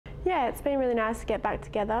Yeah, it's been really nice to get back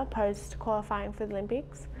together post qualifying for the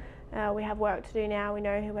Olympics. We have work to do now. We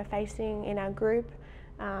know who we're facing in our group.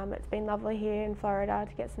 It's been lovely here in Florida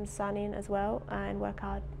to get some sun in as well and work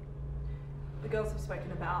hard. The girls have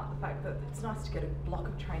spoken about the fact that it's nice to get a block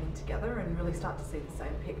of training together and really start to see the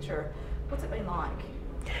same picture. What's it been like?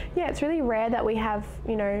 Yeah, it's really rare that we have,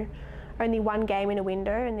 only one game in a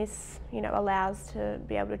window, and this, allows to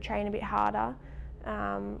be able to train a bit harder.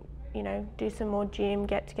 Do some more gym,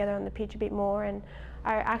 get together on the pitch a bit more, and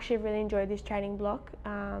I actually really enjoyed this training block.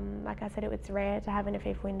 Like I said, it's rare to have in a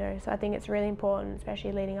FIFA window, so I think it's really important,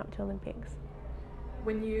 especially leading up to Olympics.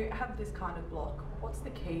 When you have this kind of block, what's the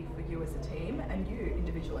key for you as a team and you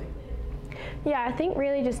individually? Yeah, I think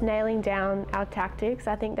really just nailing down our tactics.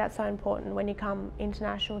 I think that's so important when you come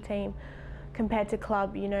international team compared to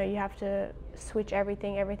club. You have to switch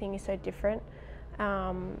everything. Everything is so different.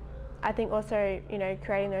 I think also,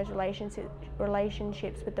 creating those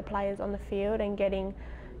relationships with the players on the field and getting,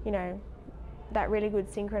 that really good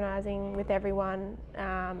synchronising with everyone.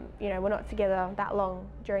 We're not together that long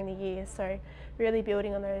during the year, so really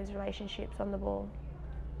building on those relationships on the ball.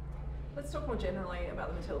 Let's talk more generally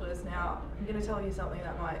about the Matildas now. I'm going to tell you something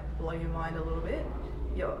that might blow your mind a little bit.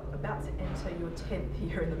 You're about to enter your 10th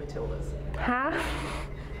year in the Matildas. Huh?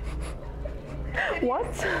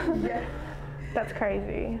 What? Yeah. That's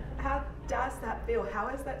crazy. How does that feel? How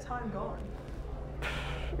has that time gone?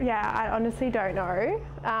 Yeah, I honestly don't know.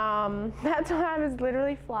 That time has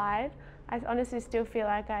literally flied. I honestly still feel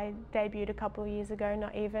like I debuted a couple of years ago,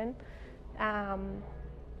 not even.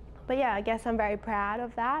 But yeah, I guess I'm very proud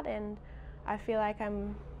of that, and I feel like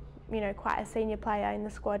I'm, quite a senior player in the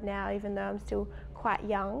squad now, even though I'm still quite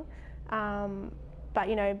young.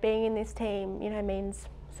 But being in this team, means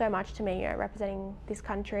so much to me, representing this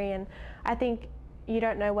country, and I think you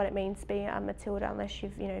don't know what it means to be a Matilda unless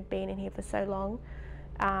you've been in here for so long.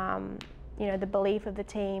 The belief of the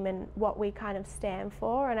team and what we kind of stand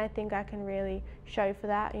for, and I think I can really show for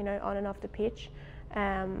that, on and off the pitch.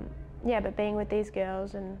 But being with these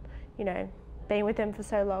girls and being with them for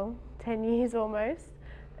so long, 10 years almost,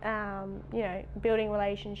 building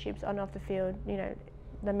relationships on and off the field,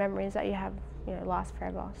 the memories that you have last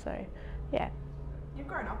forever. So yeah. You've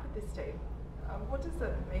grown up with this team. What does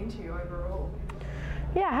that mean to you overall?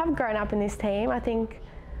 Yeah, I have grown up in this team. I think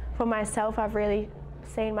for myself, I've really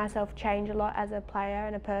seen myself change a lot as a player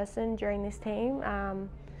and a person during this team.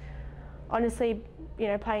 Honestly,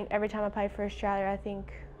 playing every time I play for Australia, I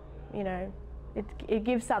think, it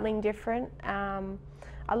gives something different.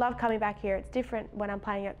 I love coming back here. It's different when I'm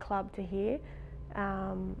playing at club to here.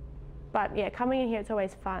 But yeah, coming in here, it's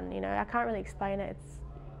always fun. I can't really explain it.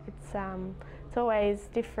 It's always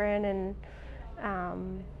different, and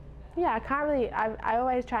yeah, I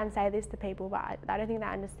always try and say this to people, but I don't think they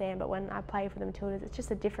understand. But when I play for the Matildas, it's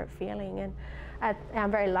just a different feeling, and I'm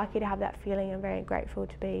very lucky to have that feeling. I'm very grateful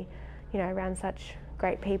to be, around such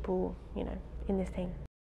great people, in this team.